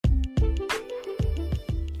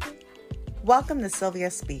Welcome to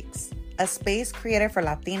Sylvia Speaks, a space created for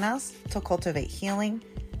Latinas to cultivate healing,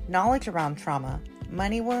 knowledge around trauma,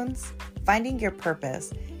 money wounds, finding your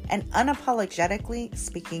purpose, and unapologetically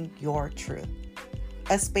speaking your truth.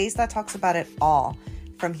 A space that talks about it all,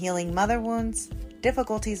 from healing mother wounds,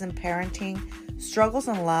 difficulties in parenting, struggles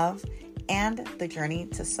in love, and the journey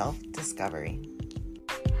to self-discovery.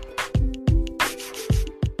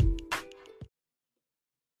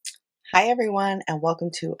 Hi, everyone, and welcome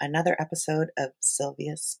to another episode of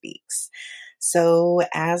Sylvia Speaks. So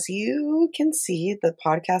as you can see, the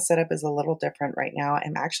podcast setup is a little different right now.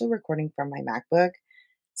 I'm actually recording from my MacBook.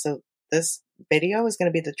 So this video is going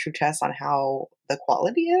to be the true test on how the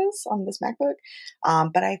quality is on this MacBook.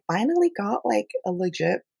 But I finally got like a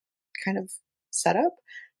legit kind of setup,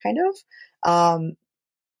 kind of.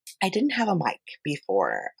 I didn't have a mic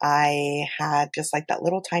before. I had just like that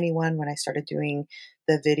little tiny one when I started doing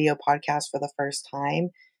the video podcast for the first time.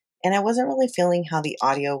 And I wasn't really feeling how the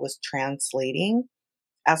audio was translating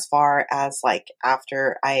as far as like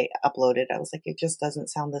after I uploaded. I was like, it just doesn't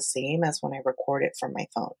sound the same as when I record it from my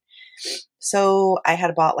phone. So I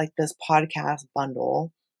had bought like this podcast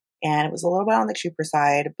bundle and it was a little bit on the cheaper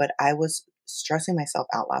side, but I was stressing myself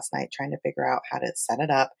out last night trying to figure out how to set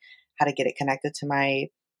it up, how to get it connected to my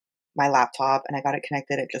laptop, and I got it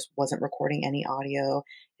connected. It just wasn't recording any audio.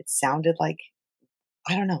 It sounded like,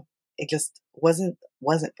 I don't know. It just wasn't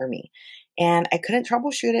for me. And I couldn't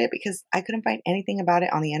troubleshoot it because I couldn't find anything about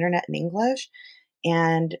it on the internet in English.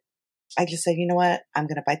 And I just said, you know what? I'm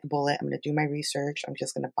going to bite the bullet. I'm going to do my research. I'm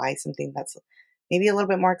just going to buy something that's maybe a little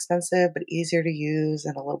bit more expensive, but easier to use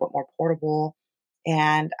and a little bit more portable.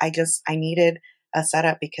 And I needed a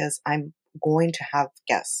setup because I'm going to have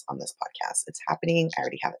guests on this podcast. It's happening. I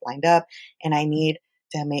already have it lined up and I need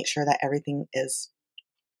to make sure that everything is,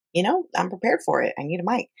 I'm prepared for it. I need a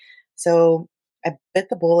mic. So I bit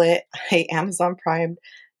the bullet. I Amazon Primed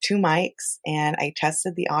 2 mics and I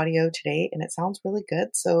tested the audio today and it sounds really good.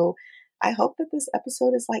 So I hope that this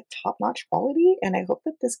episode is like top-notch quality and I hope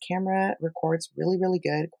that this camera records really, really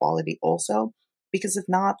good quality also, because if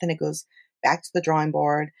not, then it goes back to the drawing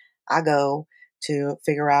board. I go to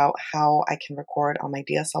figure out how I can record on my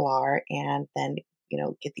DSLR and then,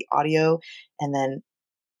 get the audio and then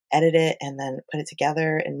edit it and then put it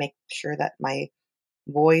together and make sure that my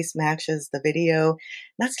voice matches the video.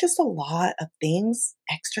 That's just a lot of things,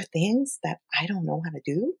 extra things that I don't know how to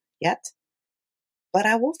do yet. But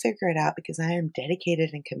I will figure it out because I am dedicated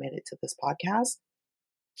and committed to this podcast.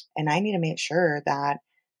 And I need to make sure that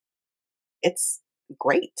it's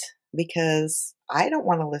great because I don't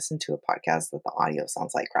want to listen to a podcast that the audio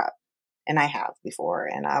sounds like crap. And I have before.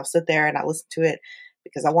 And I'll sit there and I listen to it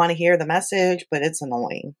because I want to hear the message, but it's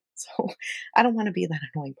annoying. So I don't want to be that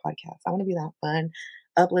annoying podcast. I want to be that fun,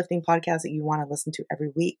 uplifting podcast that you want to listen to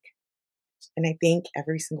every week. And I thank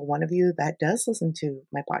every single one of you that does listen to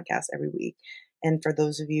my podcast every week. And for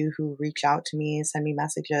those of you who reach out to me, send me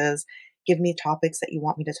messages, give me topics that you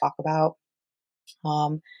want me to talk about.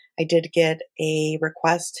 I did get a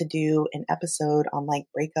request to do an episode on like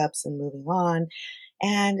breakups and moving on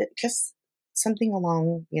and just something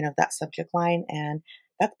along, that subject line. And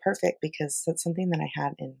that's perfect because that's something that I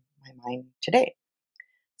had in my mind today.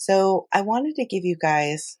 So I wanted to give you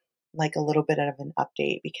guys like a little bit of an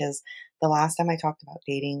update because the last time I talked about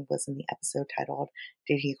dating was in the episode titled,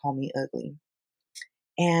 Did He Call Me Ugly?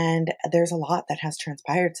 And there's a lot that has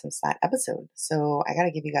transpired since that episode. So I got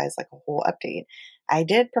to give you guys like a whole update. I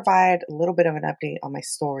did provide a little bit of an update on my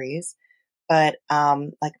stories, but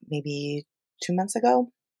like maybe 2 months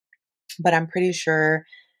ago. But I'm pretty sure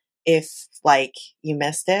if like you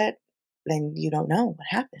missed it, then you don't know what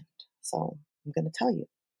happened. So I'm going to tell you.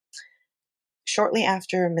 Shortly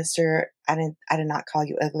after Mr. I did not call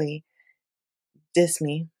you ugly dissed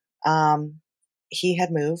me, he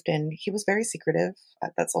had moved and he was very secretive.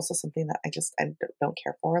 That's also something that I don't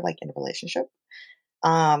care for, like in a relationship.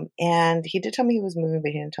 And he did tell me he was moving,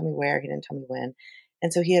 but he didn't tell me where. He didn't tell me when.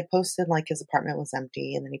 And so he had posted like his apartment was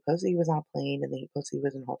empty, and then he posted he was on a plane, and then he posted he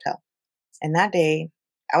was in a hotel. And that day,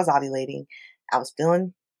 I was ovulating. I was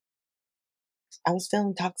feeling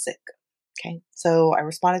toxic. Okay, so I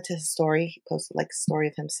responded to his story. He posted like a story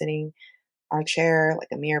of him sitting on a chair, like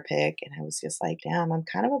a mirror pic, and I was just like, damn, I'm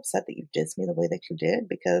kind of upset that you dissed me the way that you did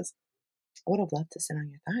because I would have loved to sit on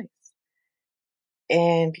your thighs.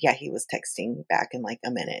 And yeah, he was texting back in like a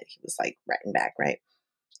minute. He was like writing back, right?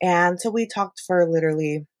 And so we talked for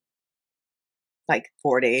literally like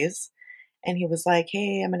 4 days. And he was like,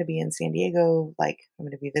 hey, I'm going to be in San Diego. Like, I'm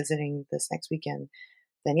going to be visiting this next weekend.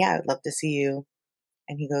 Then yeah, I'd love to see you.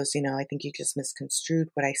 And he goes, I think you just misconstrued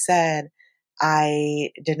what I said. I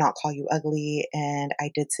did not call you ugly, and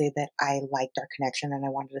I did say that I liked our connection and I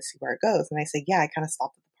wanted to see where it goes. And I said, yeah, I kind of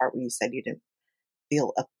stopped at the part where you said you didn't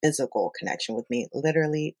feel a physical connection with me,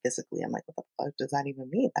 literally physically. I'm like, what the fuck does that even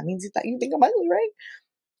mean? That means that you think I'm ugly, right?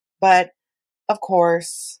 But of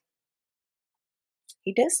course,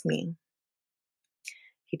 he dissed me.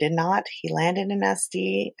 He did not. He landed an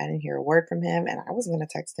SD. I didn't hear a word from him, and I was going to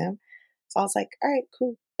text him. So I was like, all right,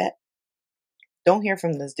 cool, bet. Don't hear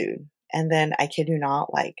from this dude. And then I kid you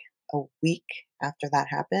not, like a week after that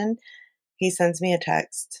happened, he sends me a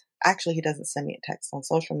text. Actually, he doesn't send me a text on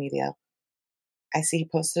social media. I see he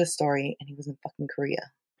posted a story and he was in fucking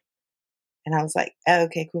Korea. And I was like, oh,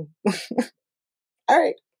 okay, cool. All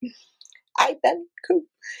right. I then cool.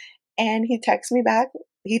 And he texts me back.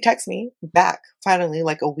 He texts me back finally,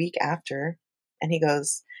 like a week after. And he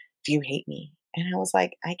goes, do you hate me? And I was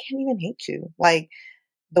like, I can't even hate you. Like,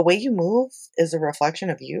 the way you move is a reflection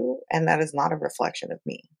of you, and that is not a reflection of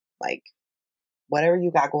me. Like, whatever you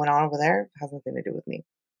got going on over there has nothing to do with me.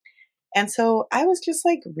 And so I was just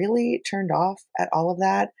like really turned off at all of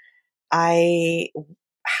that. I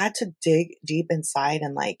had to dig deep inside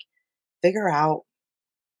and like figure out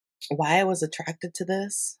why I was attracted to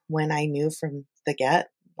this when I knew from the get,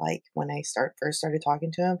 like when I first started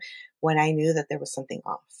talking to him, when I knew that there was something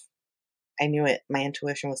off. I knew it. My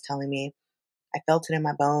intuition was telling me. I felt it in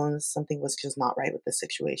my bones. Something was just not right with the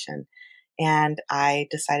situation. And I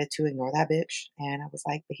decided to ignore that bitch. And I was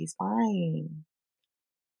like, but he's fine.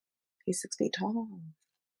 He's 6 feet tall.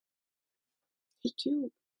 He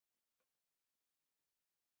cute.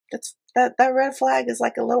 That red flag is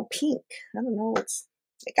like a little pink. I don't know.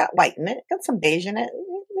 It got white in it. Got some beige in it.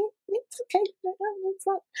 It's okay.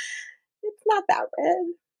 It's not that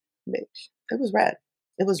red. Bitch. It was red.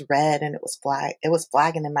 It was red and it was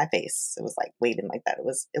flagging in my face. It was like waving like that. It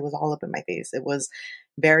was all up in my face. It was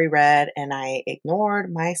very red and I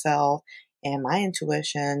ignored myself and my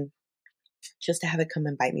intuition just to have it come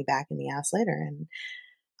and bite me back in the ass later. And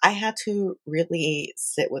I had to really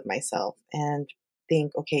sit with myself and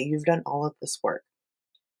think, okay, you've done all of this work.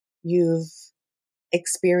 You've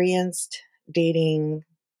experienced dating,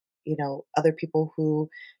 other people who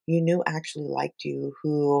you knew actually liked you,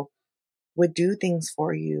 who would do things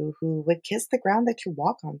for you, who would kiss the ground that you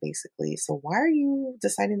walk on, basically. So why are you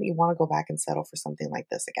deciding that you want to go back and settle for something like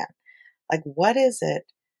this again? Like, what is it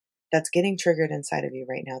that's getting triggered inside of you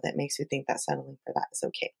right now that makes you think that settling for that is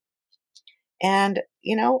okay? And,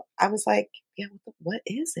 I was like, yeah, what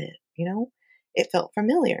is it? It felt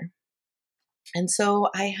familiar. And so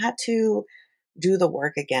I had to do the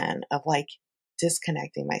work again of like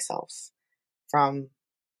disconnecting myself from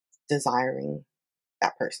desiring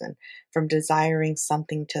that person, from desiring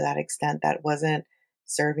something to that extent that wasn't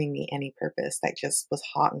serving me any purpose, that just was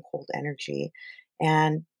hot and cold energy.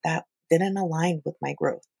 And that didn't align with my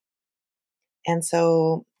growth. And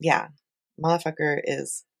so, yeah, motherfucker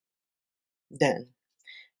is done.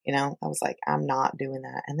 I was like, I'm not doing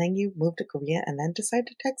that. And then you moved to Korea and then decide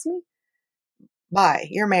to text me? Bye.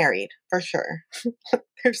 You're married for sure.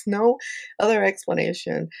 There's no other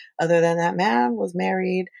explanation other than that man was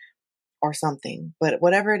married or something. But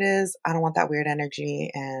whatever it is, I don't want that weird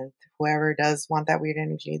energy. And whoever does want that weird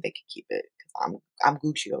energy, they can keep it because I'm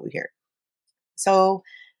Gucci over here. So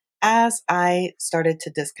as I started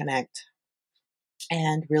to disconnect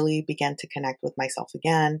and really began to connect with myself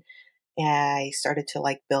again, I started to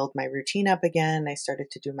like build my routine up again. I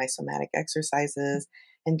started to do my somatic exercises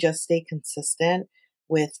and just stay consistent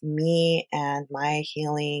with me and my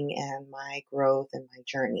healing and my growth and my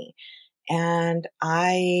journey. And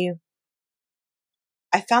I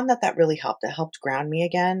found that really helped. It helped ground me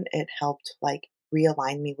again. It helped like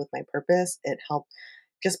realign me with my purpose. It helped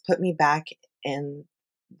just put me back in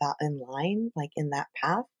in line, like in that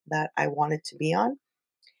path that I wanted to be on.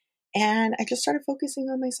 And I just started focusing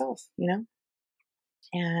on myself.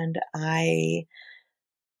 And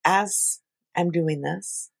as I'm doing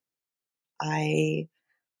this, I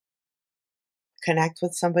connect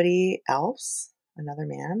with somebody else, another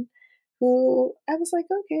man, who I was like,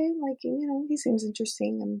 okay, like, he seems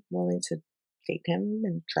interesting. I'm willing to date him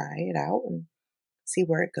and try it out and see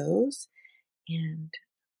where it goes. And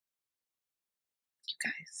you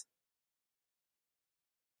guys,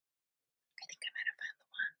 I think I might have found the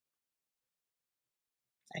one.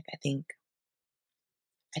 Like, I think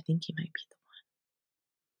he might be the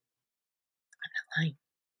line.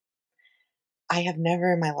 I have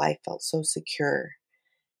never in my life felt so secure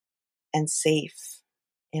and safe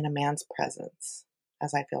in a man's presence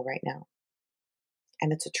as I feel right now.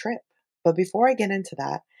 And it's a trip. But before I get into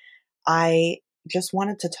that, I just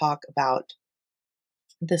wanted to talk about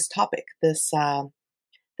this topic, this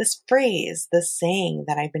this phrase, this saying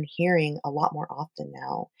that I've been hearing a lot more often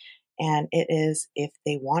now. And it is, if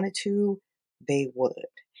they wanted to, they would.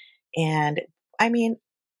 And I mean,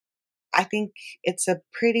 I think it's a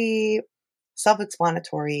pretty self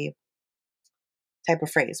explanatory type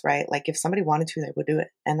of phrase, right? Like if somebody wanted to, they would do it.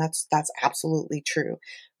 And that's absolutely true,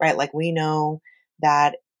 right? Like we know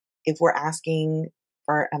that if we're asking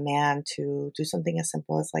for a man to do something as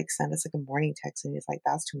simple as like send us a good morning text and he's like,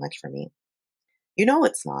 that's too much for me. You know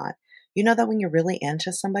it's not. You know that when you're really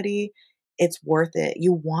into somebody, it's worth it.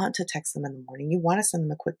 You want to text them in the morning. You want to send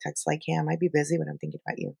them a quick text like, hey, I might be busy, but I'm thinking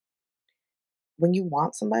about you. When you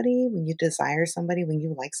want somebody, when you desire somebody, when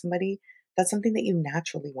you like somebody, that's something that you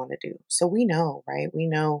naturally want to do. So we know, right? We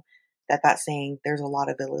know that that saying there's a lot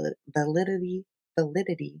of validity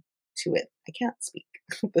to it. I can't speak.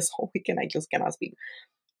 This whole weekend I just cannot speak.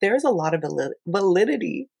 There's a lot of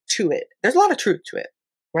validity to it. There's a lot of truth to it,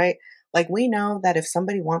 right? Like we know that if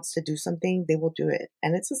somebody wants to do something, they will do it.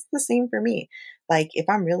 And it's just the same for me. Like if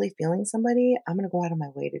I'm really feeling somebody, I'm going to go out of my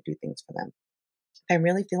way to do things for them. If I'm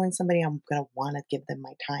really feeling somebody, I'm going to want to give them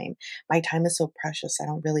my time. My time is so precious. I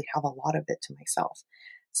don't really have a lot of it to myself.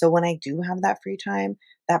 So when I do have that free time,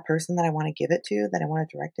 that person that I want to give it to, that I want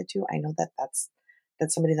to direct it to, I know that that's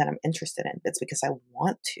somebody that I'm interested in. It's because I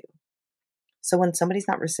want to. So when somebody's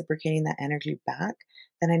not reciprocating that energy back,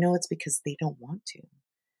 then I know it's because they don't want to.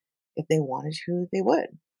 If they wanted to, they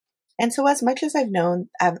would. And so as much as I've known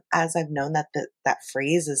that that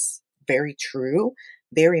phrase is very true,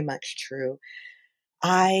 very much true,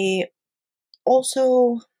 I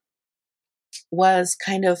also was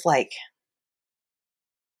kind of like,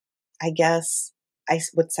 I guess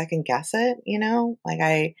would second guess it, you know? Like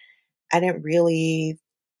I didn't really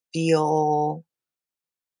feel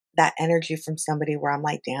that energy from somebody where I'm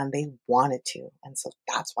like, damn, they wanted to. And so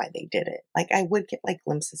that's why they did it. Like I would get like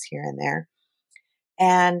glimpses here and there.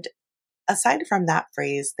 And aside from that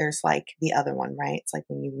phrase, there's like the other one, right? It's like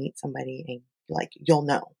when you meet somebody and like, you'll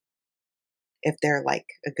know if they're like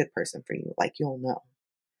a good person for you, like you'll know.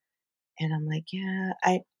 And I'm like, yeah,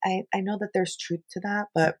 I know that there's truth to that,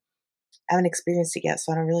 but I haven't experienced it yet.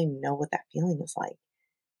 So I don't really know what that feeling is like.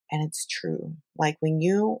 And it's true. Like when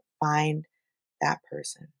you find that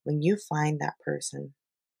person,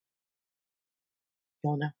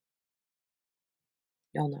 you'll know,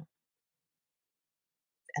 you'll know.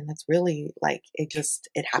 And that's really like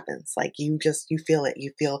it happens. Like you feel it.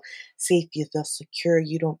 You feel safe, you feel secure,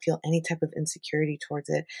 you don't feel any type of insecurity towards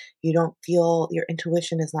it. You don't feel your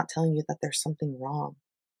intuition is not telling you that there's something wrong.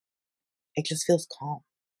 It just feels calm.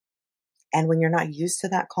 And when you're not used to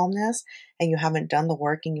that calmness and you haven't done the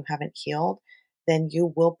work and you haven't healed, then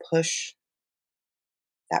you will push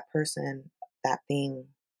that person, that thing,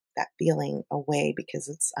 that feeling away because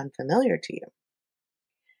it's unfamiliar to you.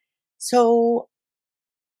 So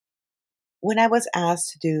when I was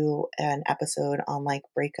asked to do an episode on like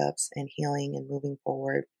breakups and healing and moving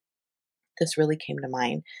forward, this really came to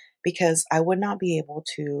mind because I would not be able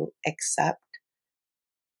to accept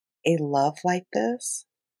a love like this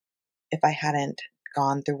if I hadn't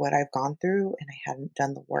gone through what I've gone through and I hadn't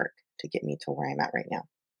done the work to get me to where I'm at right now.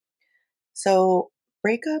 So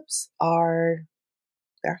breakups are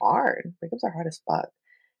they're hard. Breakups are hard as fuck.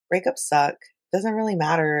 Breakups suck. Doesn't really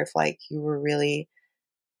matter if like you were really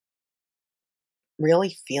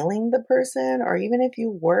feeling the person, or even if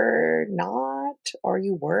you were not, or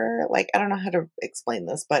you were like, I don't know how to explain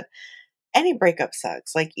this, but any breakup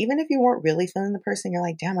sucks. Like, even if you weren't really feeling the person, you're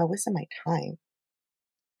like, damn, I wasted my time.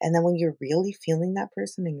 And then when you're really feeling that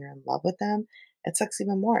person and you're in love with them, it sucks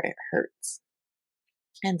even more. It hurts.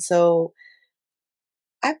 And so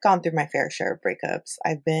I've gone through my fair share of breakups.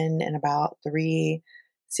 I've been in about three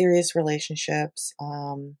serious relationships.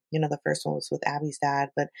 The first one was with Abby's dad,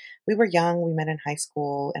 but we were young. We met in high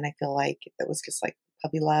school, and I feel like it was just like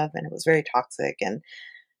puppy love, and it was very toxic. And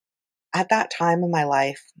at that time in my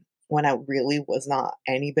life, when I really was not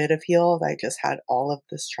any bit of healed, I just had all of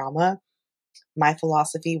this trauma. My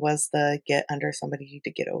philosophy was to get under somebody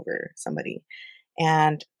to get over somebody.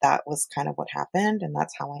 And that was kind of what happened. And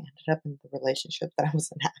that's how I ended up in the relationship that I was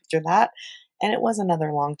in after that. And it was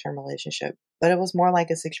another long term relationship, but it was more like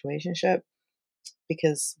a situationship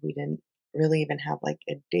because we didn't really even have like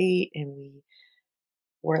a date, and we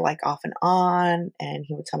were like off and on. And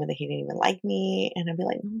he would tell me that he didn't even like me. And I'd be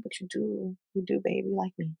like, no, but you do. You do, baby, you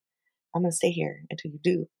like me. I'm going to stay here until you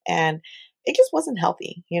do. And it just wasn't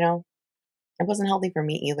healthy, you know? It wasn't healthy for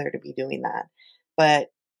me either to be doing that. But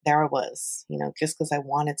there I was, just because I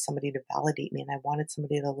wanted somebody to validate me and I wanted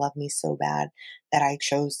somebody to love me so bad that I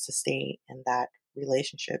chose to stay in that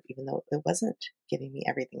relationship, even though it wasn't giving me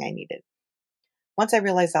everything I needed. Once I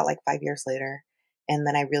realized that, like 5 years later, And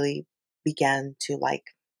then I really began to, like,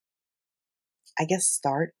 I guess,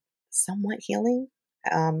 start somewhat healing.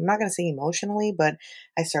 I'm not going to say emotionally, but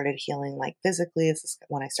I started healing like physically. This is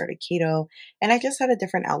when I started keto, and I just had a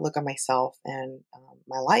different outlook on myself and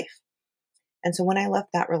my life. And so when I left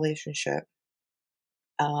that relationship,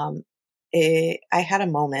 um, I had a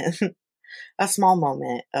moment, a small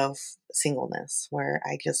moment of singleness where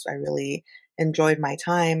I really enjoyed my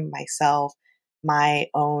time, myself, my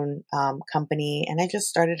own company, and I just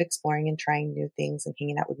started exploring and trying new things and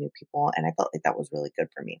hanging out with new people. And I felt like that was really good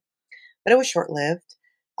for me. But it was short lived.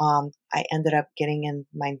 I ended up getting in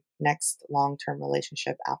my next long term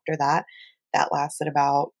relationship after that. That lasted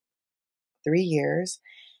about 3 years.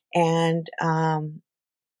 And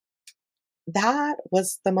that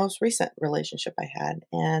was the most recent relationship I had.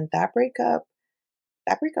 And that breakup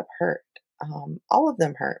hurt. All of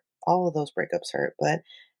them hurt. All of those breakups hurt. But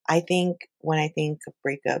I think when I think of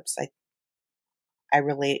breakups, I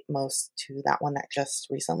relate most to that one that just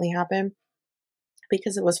recently happened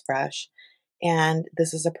because it was fresh. And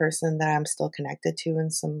this is a person that I'm still connected to in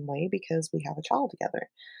some way because we have a child together.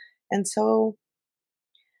 And so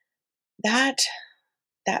that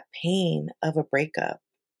that pain of a breakup,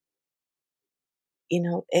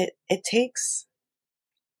 it takes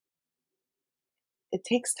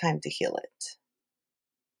time to heal it.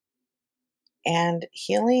 And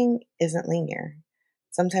healing isn't linear.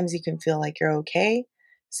 Sometimes you can feel like you're okay.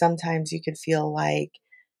 Sometimes you could feel like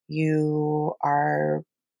you are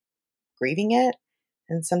grieving it.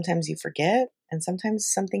 And sometimes you forget. And sometimes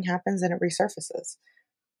something happens and it resurfaces.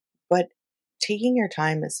 But taking your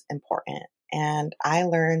time is important. And I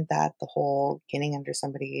learned that the whole getting under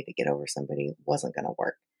somebody to get over somebody wasn't going to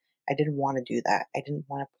work. I didn't want to do that. I didn't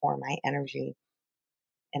want to pour my energy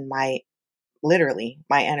and literally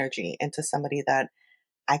my energy into somebody that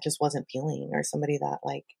I just wasn't feeling, or somebody that,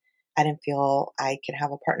 like, I didn't feel I could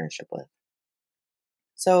have a partnership with.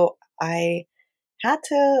 So I had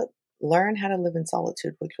to learn how to live in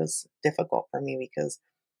solitude, which was difficult for me because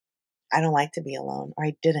I don't like to be alone, or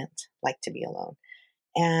I didn't like to be alone.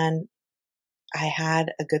 And I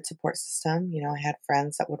had a good support system. I had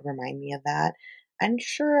friends that would remind me of that. I'm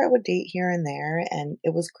sure I would date here and there. And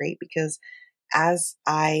it was great because as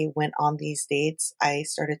I went on these dates, I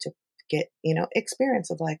started to get, experience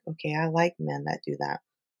of, like, okay, I like men that do that.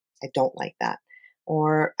 I don't like that.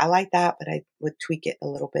 Or I like that, but I would tweak it a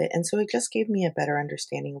little bit. And so it just gave me a better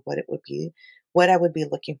understanding of what it would be, what I would be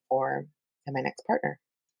looking for in my next partner.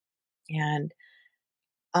 And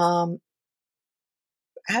um,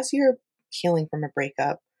 as you're healing from a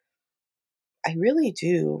breakup, I really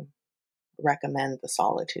do recommend the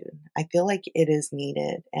solitude. I feel like it is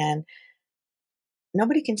needed. And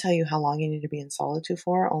nobody can tell you how long you need to be in solitude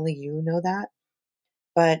for, only you know that.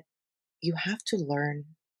 But you have to learn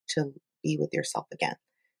to be with yourself again.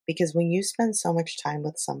 Because when you spend so much time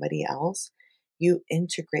with somebody else, you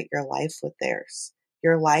integrate your life with theirs.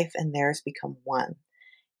 Your life and theirs become one.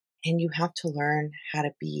 And you have to learn how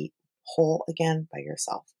to be whole again by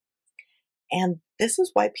yourself. And this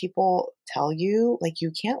is why people tell you, like,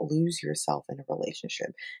 you can't lose yourself in a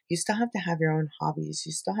relationship. You still have to have your own hobbies.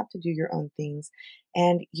 You still have to do your own things.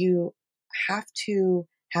 And you have to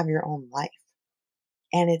have your own life.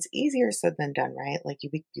 And it's easier said than done, right? Like, you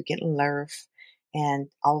get in love, and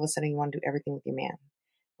all of a sudden you want to do everything with your man,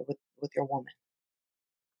 with your woman.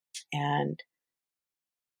 And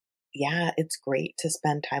yeah, it's great to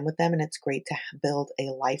spend time with them and it's great to build a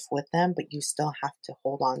life with them, but you still have to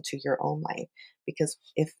hold on to your own life, because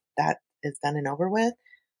if that is done and over with,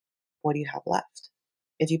 what do you have left?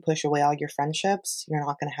 If you push away all your friendships, you're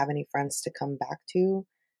not going to have any friends to come back to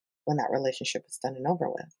when that relationship is done and over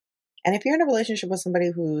with. And if you're in a relationship with somebody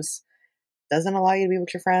who's doesn't allow you to be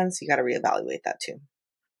with your friends, you got to reevaluate that too.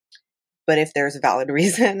 But if there's a valid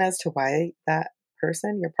reason as to why that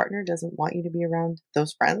person, your partner, doesn't want you to be around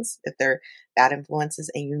those friends, if they're bad influences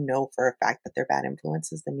and you know for a fact that they're bad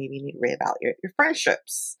influences, then maybe you need to reevaluate your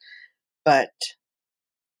friendships. But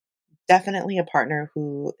definitely a partner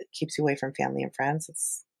who keeps you away from family and friends,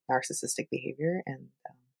 it's narcissistic behavior, and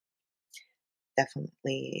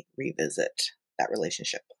definitely revisit that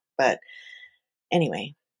relationship. But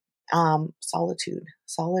anyway, solitude.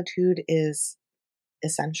 Solitude is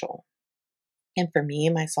essential. And for me,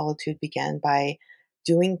 my solitude began by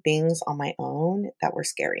doing things on my own that were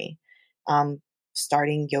scary. Um,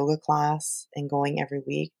 Starting yoga class and going every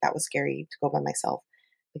week, that was scary to go by myself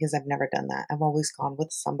because I've never done that. I've always gone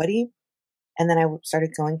with somebody. And then I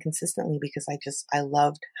started going consistently because I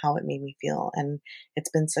loved how it made me feel. And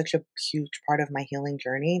it's been such a huge part of my healing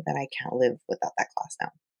journey that I can't live without that class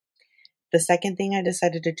now. The second thing I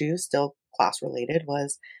decided to do, still class related,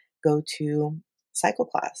 was go to cycle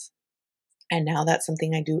class. And now that's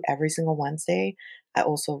something I do every single Wednesday. I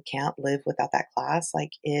also can't live without that class.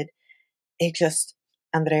 Like it just,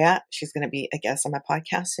 Andrea, she's going to be a guest on my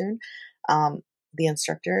podcast soon. The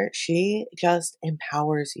instructor, she just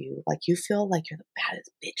empowers you. Like you feel like you're the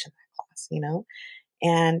baddest bitch in that class, you know?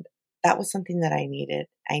 And that was something that I needed.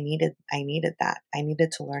 I needed that. I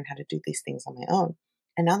needed to learn how to do these things on my own.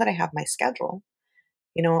 And now that I have my schedule,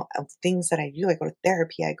 of things that I do, I go to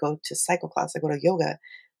therapy, I go to cycle class, I go to yoga.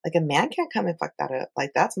 Like a man can't come and fuck that up.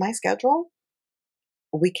 Like that's my schedule.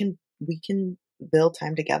 We can build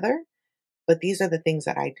time together, but these are the things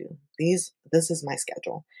that I do. This is my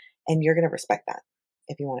schedule. And you're gonna respect that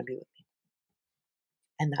if you want to be with me.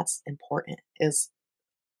 And that's important is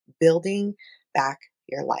building back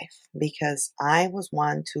your life because I was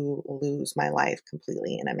one to lose my life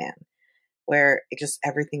completely in a man where it just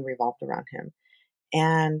everything revolved around him.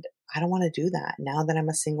 And I don't want to do that. Now that I'm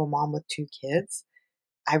a single mom with two kids,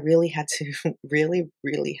 I really had to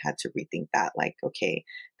really had to rethink that. Like, okay,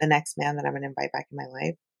 the next man that I'm going to invite back in my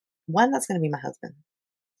life, one, that's going to be my husband.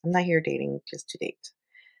 I'm not here dating just to date.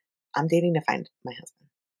 I'm dating to find my husband.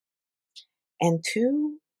 And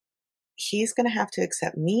two, he's going to have to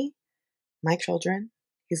accept me, my children.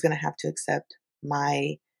 He's going to have to accept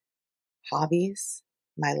my hobbies,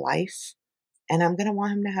 my life. And I'm going to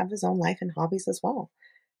want him to have his own life and hobbies as well.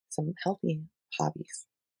 Some healthy hobbies.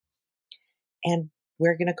 And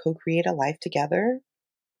we're going to co create a life together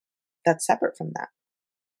that's separate from that.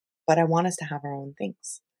 But I want us to have our own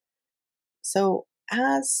things. So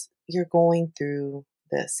as you're going through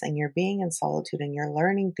this and you're being in solitude and you're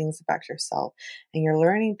learning things about yourself and you're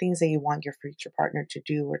learning things that you want your future partner to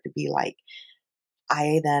do or to be like,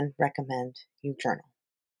 I then recommend you journal.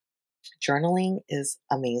 Journaling is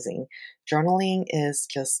amazing. Journaling is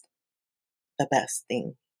just the best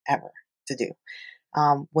thing ever to do.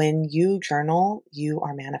 When you journal, you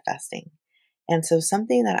are manifesting. And so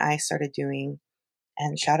something that I started doing,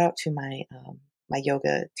 and shout out to my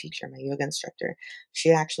yoga teacher, my yoga instructor.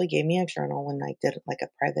 She actually gave me a journal when I did like a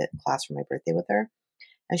private class for my birthday with her.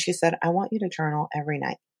 And she said, I want you to journal every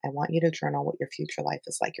night. I want you to journal what your future life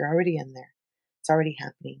is like. You're already in there. It's already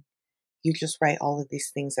happening. You just write all of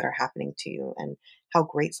these things that are happening to you and how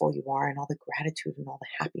grateful you are and all the gratitude and all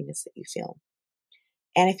the happiness that you feel.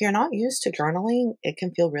 And if you're not used to journaling, it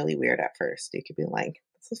can feel really weird at first. You could be like,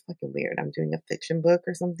 this is fucking weird. I'm doing a fiction book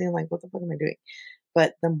or something. Like, what the fuck am I doing?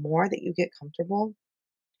 But the more that you get comfortable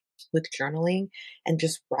with journaling and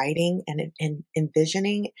just writing and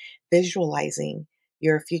envisioning, visualizing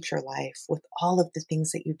your future life with all of the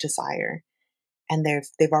things that you desire, and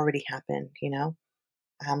they've already happened.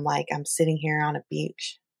 I'm sitting here on a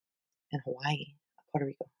beach in Hawaii, Puerto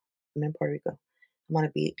Rico. I'm in Puerto Rico. I'm on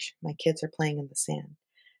a beach. My kids are playing in the sand.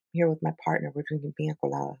 I'm here with my partner. We're drinking piña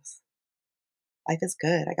coladas. Life is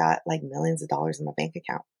good. I got like millions of dollars in my bank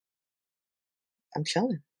account. I'm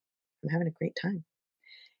chilling. I'm having a great time.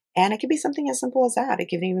 And it could be something as simple as that. It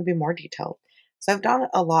can even be more detailed. So I've done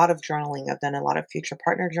a lot of journaling. I've done a lot of future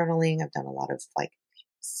partner journaling. I've done a lot of like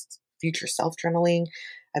future self journaling.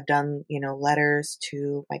 I've done, letters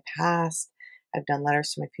to my past. I've done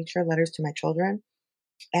letters to my future, letters to my children.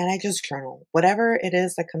 And I just journal. Whatever it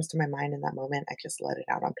is that comes to my mind in that moment, I just let it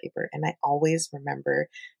out on paper. And I always remember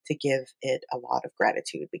to give it a lot of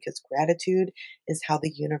gratitude because gratitude is how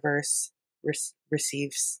the universe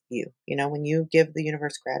receives you. When you give the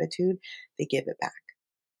universe gratitude, they give it back.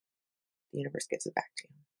 The universe gives it back to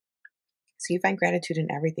you. So you find gratitude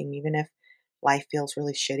in everything, even if life feels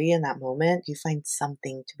really shitty in that moment, you find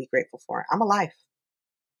something to be grateful for. I'm alive.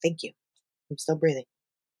 Thank you. I'm still breathing.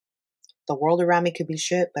 The world around me could be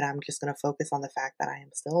shit, but I'm just going to focus on the fact that I am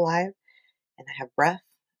still alive and I have breath,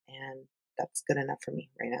 and that's good enough for me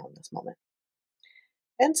right now in this moment.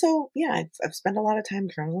 And so, yeah, I've spent a lot of time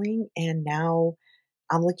journaling, and now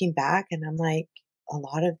I'm looking back and I'm like, a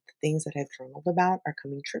lot of the things that I've journaled about are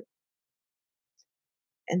coming true.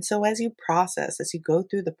 And so as you process, as you go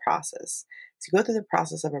through the process,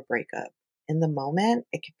 of a breakup, in the moment,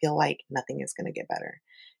 it could feel like nothing is going to get better.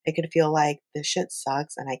 It could feel like this shit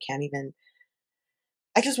sucks and I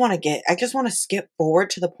just want to skip forward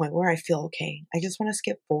to the point where I feel okay. I just want to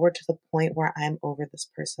skip forward to the point where I'm over this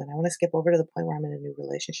person. I want to skip over to the point where I'm in a new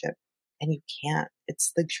relationship. And you can't.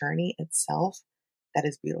 It's the journey itself that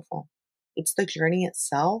is beautiful. It's the journey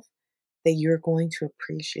itself that you're going to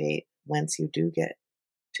appreciate once you do get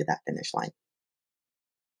to that finish line.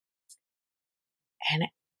 And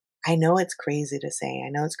I know it's crazy to say. I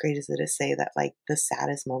know it's crazy to say that like the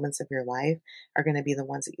saddest moments of your life are going to be the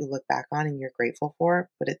ones that you look back on and you're grateful for,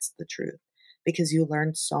 but it's the truth because you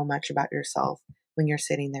learn so much about yourself when you're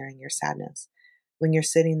sitting there in your sadness, when you're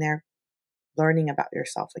sitting there learning about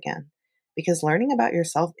yourself again. Because learning about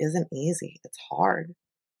yourself isn't easy, it's hard,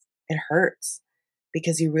 it hurts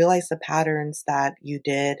because you realize the patterns that you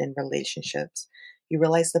did in relationships. You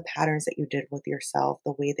realize the patterns that you did with yourself,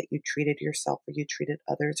 the way that you treated yourself or you treated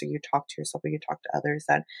others, or you talked to yourself or you talked to others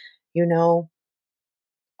that you know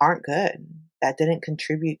aren't good, that didn't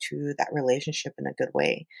contribute to that relationship in a good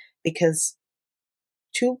way. Because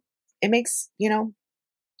two, it makes,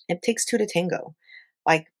 it takes two to tango.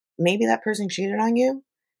 Like maybe that person cheated on you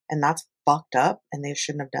and that's fucked up and they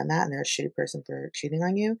shouldn't have done that and they're a shitty person for cheating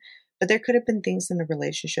on you. But there could have been things in the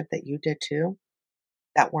relationship that you did too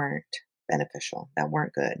that weren't beneficial, that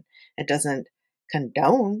weren't good. It doesn't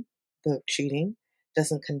condone the cheating,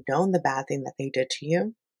 doesn't condone the bad thing that they did to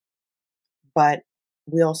you. But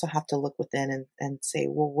we also have to look within and say,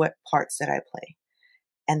 well, what parts did I play?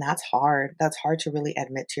 And that's hard. That's hard to really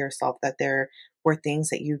admit to yourself that there were things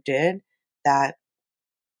that you did that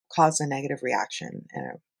caused a negative reaction in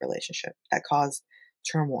a relationship, that caused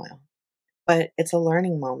turmoil. But it's a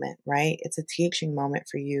learning moment, right? It's a teaching moment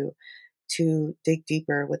for you to dig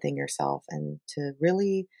deeper within yourself and to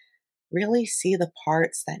really, really see the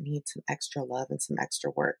parts that need some extra love and some extra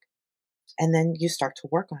work. And then you start to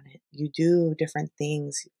work on it. You do different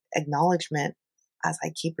things. Acknowledgement, as I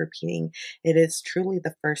keep repeating, it is truly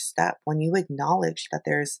the first step. When you acknowledge that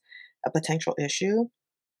there's a potential issue,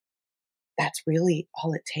 that's really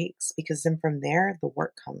all it takes, because then from there the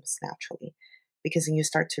work comes naturally, because then you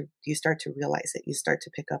start to realize it, you start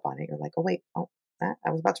to pick up on it. You're like, oh wait, oh, I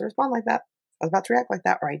was about to respond like that, I was about to react like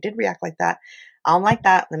that, or I did react like that, I don't like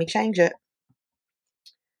that, let me change it.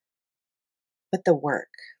 But the work,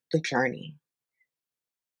 the journey,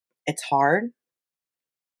 it's hard,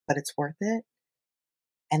 but it's worth it.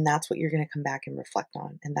 And that's what you're going to come back and reflect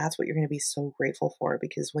on. And that's what you're going to be so grateful for,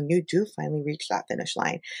 because when you do finally reach that finish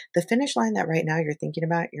line, the finish line that right now you're thinking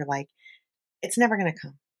about, you're like, it's never going to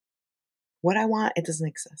come. What I want, it doesn't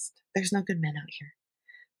exist. There's no good men out here.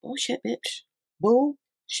 Bullshit, bitch.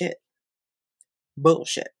 Bullshit.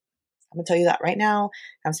 Bullshit. I'm going to tell you that right now.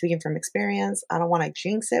 I'm speaking from experience. I don't want to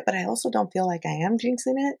jinx it, but I also don't feel like I am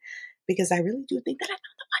jinxing it, because I really do think that I found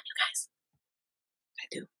the one, you guys. I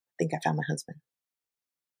do. I think I found my husband.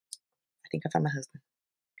 I think I found my husband.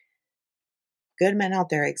 Good men out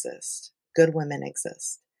there exist. Good women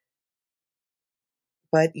exist.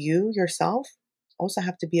 But you yourself also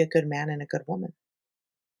have to be a good man and a good woman.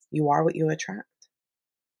 You are what you attract.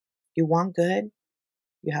 You want good,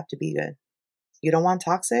 you have to be good. You don't want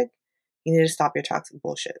toxic, you need to stop your toxic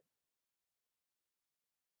bullshit.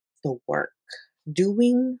 The work,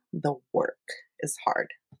 doing the work is hard.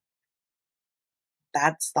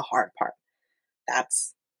 That's the hard part.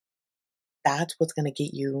 That's that's what's going to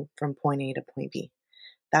get you from point A to point B.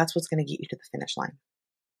 That's what's going to get you to the finish line,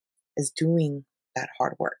 is doing that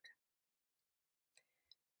hard work.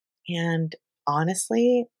 And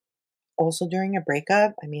honestly, also during a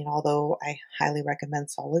breakup, I mean, although I highly recommend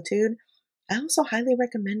solitude, I also highly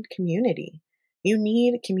recommend community. You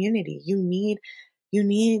need community. You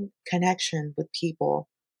need connection with people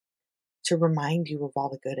to remind you of all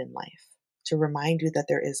the good in life, to remind you that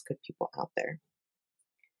there is good people out there.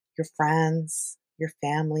 Your friends, your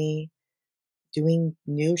family, doing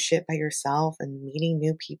new shit by yourself and meeting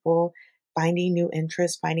new people, finding new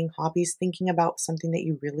interests, finding hobbies, thinking about something that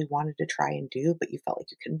you really wanted to try and do, but you felt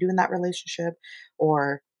like you couldn't do in that relationship,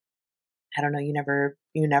 or I don't know, you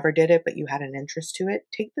never did it, but you had an interest to it.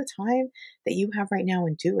 Take the time that you have right now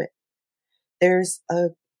and do it. There's a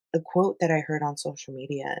quote that I heard on social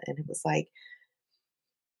media, and it was like,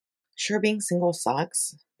 sure, being single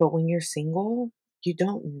sucks, but when you're single, you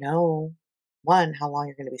don't know, one, how long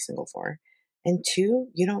you're going to be single for, and two,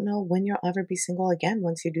 you don't know when you'll ever be single again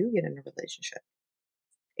once you do get in a relationship.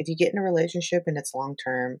 If you get in a relationship and it's long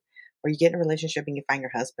term, or you get in a relationship and you find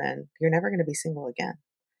your husband, you're never going to be single again.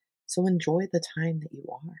 So enjoy the time that you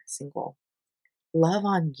are single. Love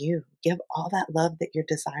on you. Give all that love that you're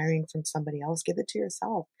desiring from somebody else. Give it to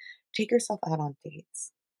yourself. Take yourself out on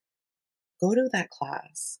dates. Go to that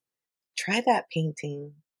class. Try that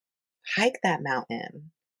painting. Hike that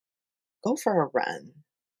mountain. Go for a run.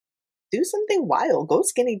 Do something wild. Go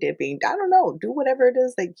skinny dipping. I don't know. Do whatever it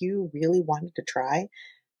is that you really wanted to try,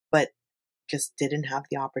 but just didn't have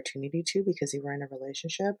the opportunity to because you were in a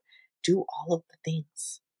relationship. Do all of the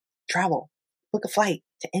things. Travel. Book a flight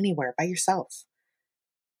to anywhere by yourself.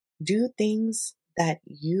 Do things that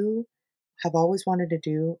you have always wanted to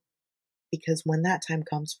do, because when that time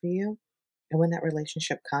comes for you and when that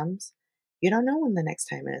relationship comes, you don't know when the next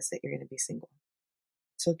time is that you're going to be single.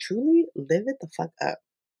 So truly live it the fuck up.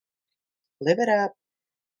 Live it up.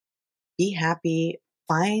 Be happy.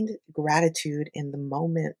 Find gratitude in the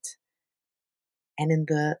moment and in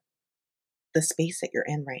the space that you're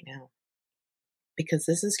in right now, because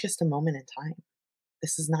this is just a moment in time.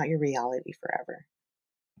 This is not your reality forever.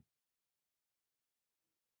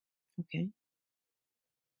 Okay?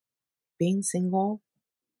 Being single,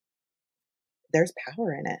 there's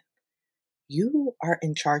power in it. You are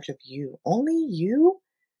in charge of you. Only you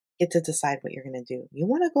get to decide what you're going to do. You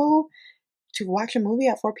want to go to watch a movie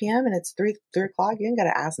at 4 p.m. and it's 3 o'clock, you ain't got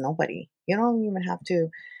to ask nobody. You don't even have to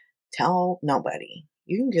tell nobody.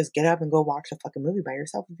 You can just get up and go watch a fucking movie by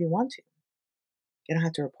yourself if you want to. You don't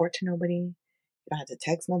have to report to nobody. You don't have to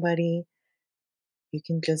text nobody. You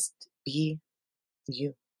can just be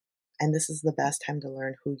you. And this is the best time to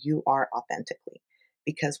learn who you are authentically.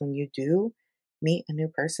 Because when you do meet a new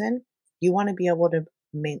person, you want to be able to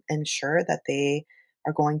ensure that they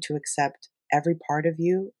are going to accept every part of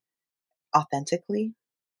you authentically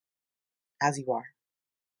as you are.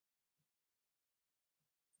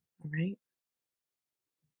 All right?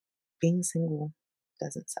 Being single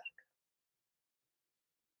doesn't suck.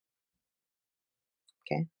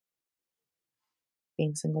 Okay?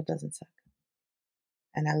 Being single doesn't suck.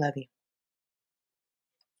 And I love you.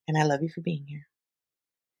 And I love you for being here.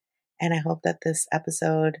 And I hope that this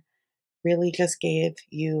episode really just gave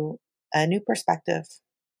you a new perspective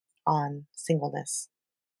on singleness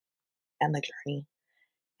and the journey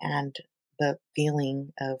and the feeling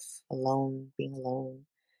of being alone,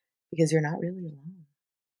 because you're not really alone.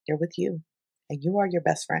 You're with you, and you are your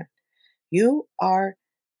best friend. You are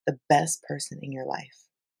the best person in your life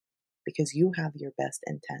because you have your best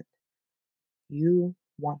intent. You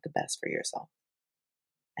want the best for yourself,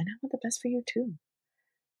 and I want the best for you too.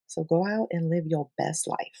 So go out and live your best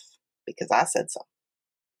life because I said so.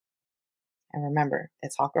 And remember,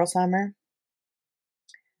 it's hot girl summer,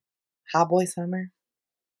 hot boy summer.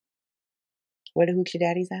 Where the hoochie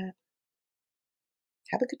daddies at?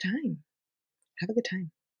 Have a good time. Have a good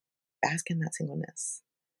time. Bask in that singleness.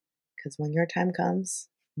 Because when your time comes,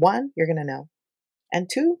 one, you're going to know. And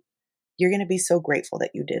two, you're going to be so grateful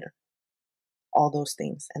that you did all those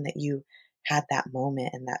things and that you had that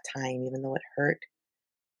moment and that time, even though it hurt.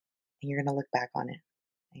 And you're going to look back on it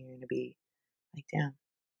and you're going to be like, damn,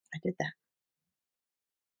 I did that.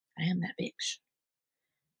 I am that bitch.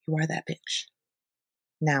 You are that bitch.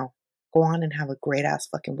 Now, go on and have a great ass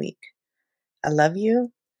fucking week. I love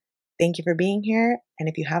you. Thank you for being here. And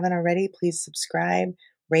if you haven't already, please subscribe,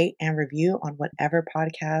 rate, and review on whatever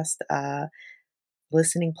podcast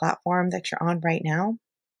listening platform that you're on right now.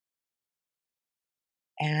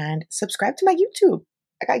 And subscribe to my YouTube.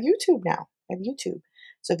 I got YouTube now. I have YouTube.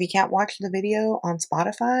 So if you can't watch the video on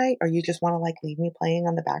Spotify, or you just want to like leave me playing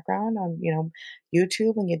on the background on,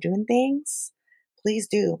 YouTube when you're doing things, please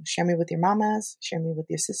do. Share me with your mamas, share me with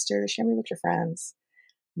your sisters, share me with your friends,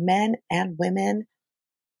 men and women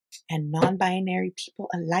and non-binary people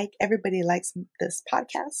alike. Everybody likes this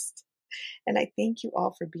podcast. And I thank you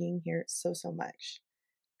all for being here so much.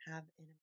 Have an